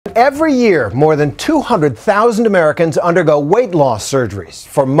Every year, more than 200,000 Americans undergo weight loss surgeries.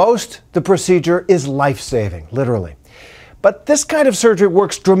 For most, the procedure is life-saving, literally. But this kind of surgery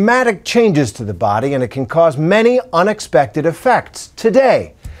works dramatic changes to the body, and it can cause many unexpected effects.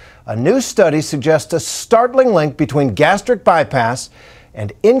 Today, a new study suggests a startling link between gastric bypass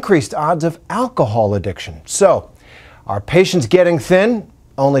and increased odds of alcohol addiction. So, are patients getting thin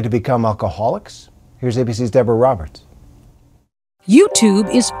only to become alcoholics? Here's ABC's Deborah Roberts.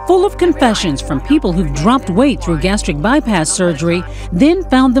 YouTube is full of confessions from people who've dropped weight through gastric bypass surgery, then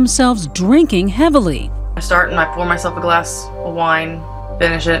found themselves drinking heavily. I start and I pour myself a glass of wine,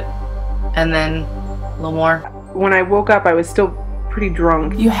 finish it, and then a little more. When I woke up, I was still pretty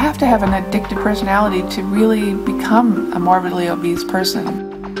drunk. You have to have an addictive personality to really become a morbidly obese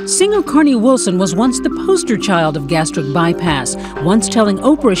person. Singer Carney Wilson was once the poster child of gastric bypass, once telling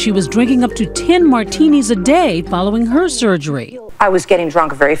Oprah she was drinking up to 10 martinis a day following her surgery. I was getting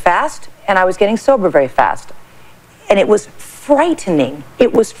drunk very fast, and I was getting sober very fast. And it was frightening.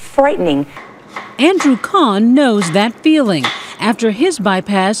 It was frightening. Andrew Kahn knows that feeling. After his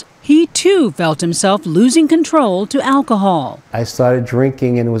bypass, he too felt himself losing control to alcohol. I started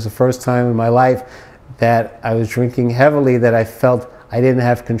drinking, and it was the first time in my life that I was drinking heavily that I felt I didn't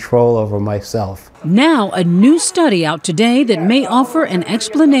have control over myself. Now, a new study out today that may offer an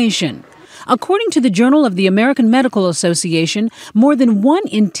explanation. According to the Journal of the American Medical Association, more than 1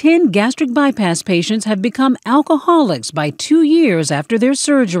 in 10 gastric bypass patients have become alcoholics by 2 years after their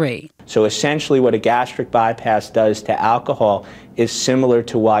surgery. So essentially what a gastric bypass does to alcohol is similar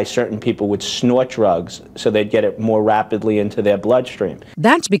to why certain people would snort drugs, so they'd get it more rapidly into their bloodstream.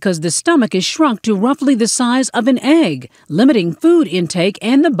 That's because the stomach is shrunk to roughly the size of an egg, limiting food intake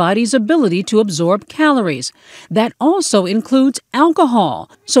and the body's ability to absorb calories. That also includes alcohol,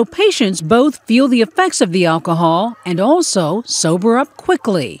 so patients both feel the effects of the alcohol and also sober up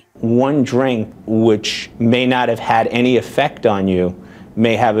quickly. One drink which may not have had any effect on you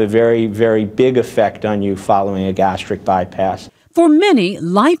may have a very, very big effect on you following a gastric bypass. For many,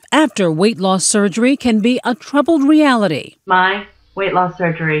 life after weight loss surgery can be a troubled reality. My weight loss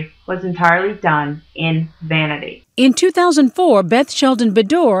surgery was entirely done in vanity. In 2004, Beth Sheldon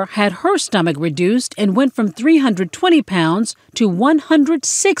Bedore had her stomach reduced and went from 320 pounds to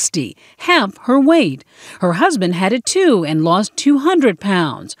 160, half her weight. Her husband had it too and lost 200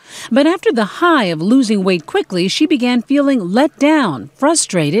 pounds. But after the high of losing weight quickly, she began feeling let down,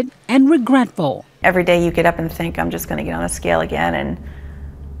 frustrated, and regretful. Every day you get up and think, I'm just going to get on the scale again, and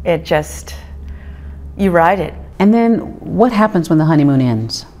it just, you ride it. And then what happens when the honeymoon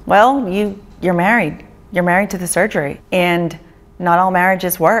ends? Well, you're married. You're married to the surgery, and not all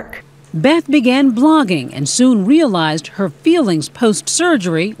marriages work. Beth began blogging and soon realized her feelings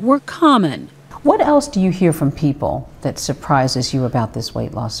post-surgery were common. What else do you hear from people that surprises you about this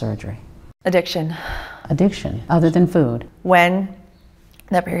weight loss surgery? Addiction. Addiction, other than food? When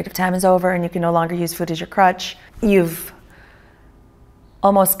that period of time is over and you can no longer use food as your crutch, you've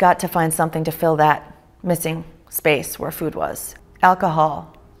almost got to find something to fill that missing space where food was.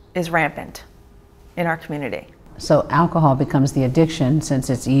 Alcohol is rampant in our community. So alcohol becomes the addiction since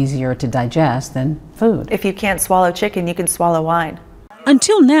it's easier to digest than food. If you can't swallow chicken, you can swallow wine.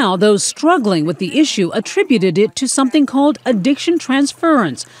 Until now, those struggling with the issue attributed it to something called addiction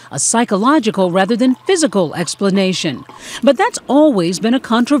transference, a psychological rather than physical explanation. But that's always been a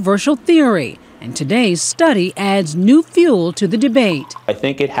controversial theory, and today's study adds new fuel to the debate. I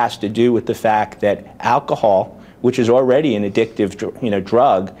think it has to do with the fact that alcohol, which is already an addictive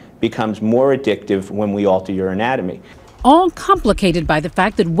drug, becomes more addictive when we alter your anatomy. All complicated by the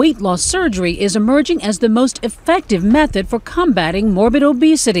fact that weight loss surgery is emerging as the most effective method for combating morbid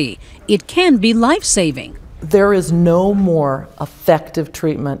obesity. It can be life-saving. There is no more effective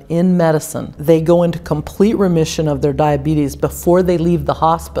treatment in medicine. They go into complete remission of their diabetes before they leave the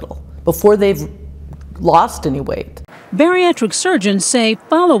hospital, before they've lost any weight. Bariatric surgeons say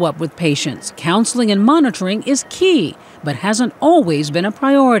follow-up with patients, counseling and monitoring is key, but hasn't always been a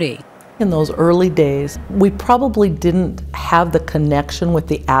priority. In those early days, we probably didn't have the connection with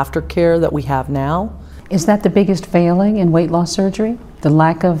the aftercare that we have now. Is that the biggest failing in weight loss surgery? The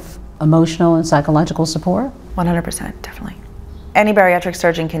lack of emotional and psychological support? 100%, definitely. Any bariatric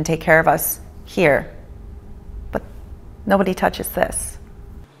surgeon can take care of us here, but nobody touches this.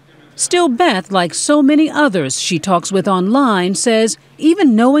 Still, Beth, like so many others she talks with online, says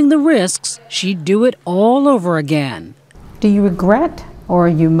even knowing the risks, she'd do it all over again. Do you regret, or are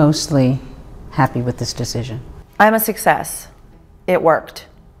you mostly happy with this decision? I'm a success. It worked.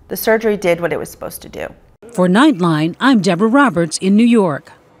 The surgery did what it was supposed to do. For Nightline, I'm Deborah Roberts in New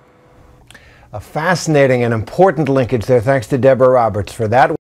York. A fascinating and important linkage there. Thanks to Deborah Roberts for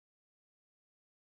that.